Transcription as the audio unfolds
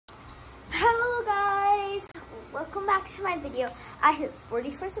welcome back to my video. I hit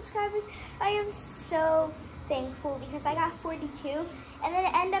 44 subscribers. I am so thankful because I got 42 and then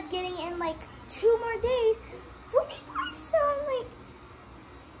I end up getting in like 2 more days 45, so I'm like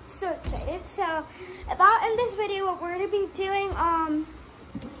so excited. So about in this video what we're gonna be doing,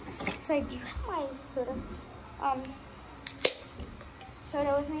 so I do have my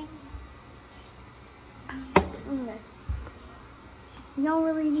photo with me. Okay. Y'all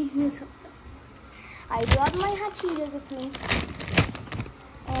really need to know something. I do have my Hachitas with me.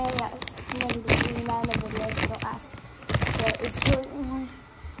 And yes, I'm going to be doing that in the video, so don't ask what is going on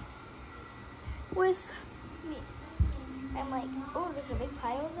with me. I'm like, oh, there's a big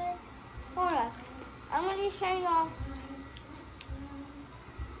pile over there. Hold on. I'm going to be showing off.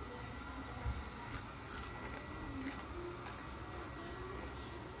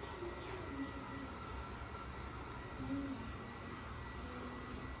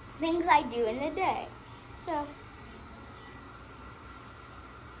 Things I do in the day. So,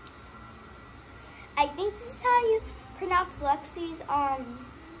 I think this is how you pronounce Lexi's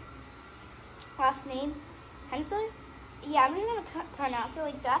last name, Hensler. Yeah, I'm just gonna pronounce it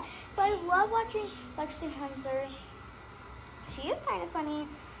like that. But I love watching Lexi Hensler. She is kind of funny,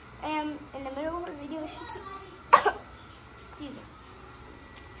 and in the middle of her video, excuse me.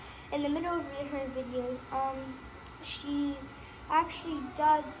 In the middle of her videos, she actually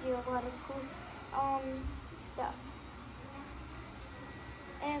does do a lot of cool stuff,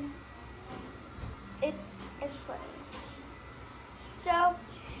 and it's funny. So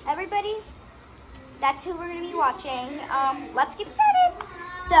everybody, that's who we're gonna be watching. Let's get started.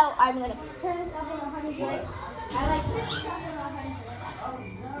 So I'm gonna put this up on 100. I like this up on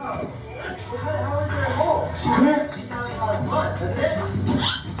 100. She's having a lot of fun, doesn't it?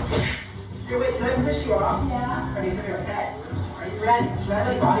 Here, wait, can I push you off? Yeah. Are you put your head? Are you ready? Should I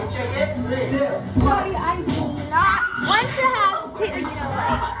like body check it? 3, 2. Sorry, I do not want to have to,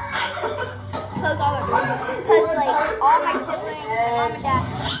 like, close all the doors. Because, like, all my siblings, my mom and dad,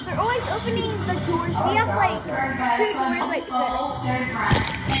 they're always opening the doors. We have, like, 2 doors like this.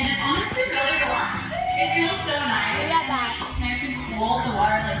 And it's honestly really relaxing. It feels so nice. We have that. It's nice and cool. The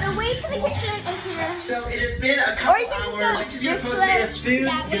water, like, The way to the kitchen is here. So it has been a Or couple you can hours. just go this way,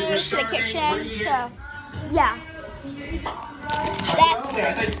 that way to the kitchen. So, yeah. That's, Okay,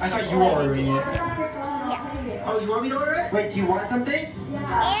 I thought you were ordering it. yeah. Oh, you want me to order it? Wait, do you want something?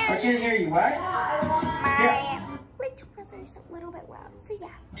 I And can't hear you. What? my little brother's a little bit loud, so yeah.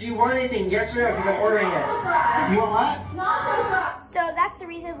 Do you want anything? Yes or no? Because I'm ordering it. You want what? So that's the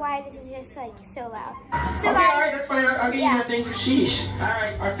reason why this is just like so loud. So Okay, guys, alright, that's fine. I'll get you the thing for sheesh.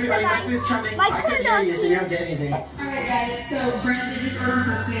 Alright, our food, So my food's coming. my I can't hear corn you, so you don't get anything. Alright guys, so Brent did just order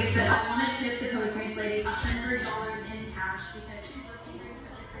Postmates, but I want to tip the Postmates lady $100 in cash because she's working during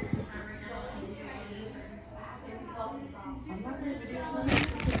such a crazy time right now and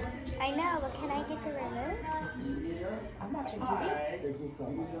I know, but can I get the remote? I'm watching TV.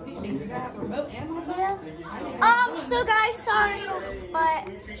 You can have a remote and Yeah. So guys, sorry, but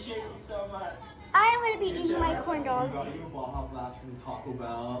We appreciate you so much. I am gonna be eating my corn dogs. Taco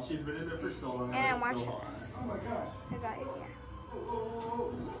Bell. She's been in there for so long. And I'm watching. Oh my god. I got it, yeah.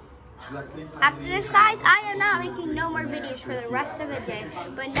 Lexi, After this, guys, I am not making no more videos for the rest of the day,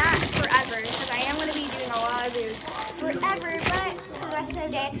 but not forever, because I am going to be doing a lot of videos forever, but for the rest of the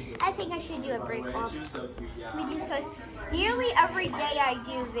day, I think I should do a break off she was so sweet, yeah. videos, because nearly every day I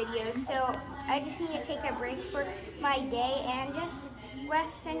do videos, so I just need to take a break for my day and just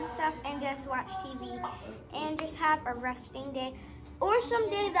rest and stuff and just watch TV and just have a resting day. Or some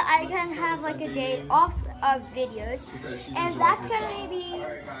day that I can have like a day off of videos, and that's gonna be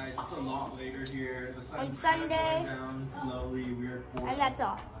on Sunday, and that's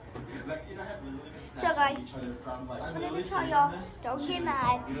all. So guys, just wanted to tell y'all, don't get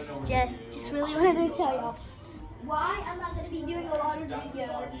mad, just really wanted to tell y'all why I'm not gonna be doing a lot of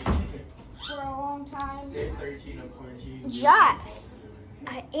videos for a long time. Day 13 of quarantine. Just,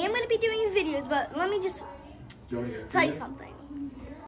 I am gonna be doing videos, but let me just tell you something.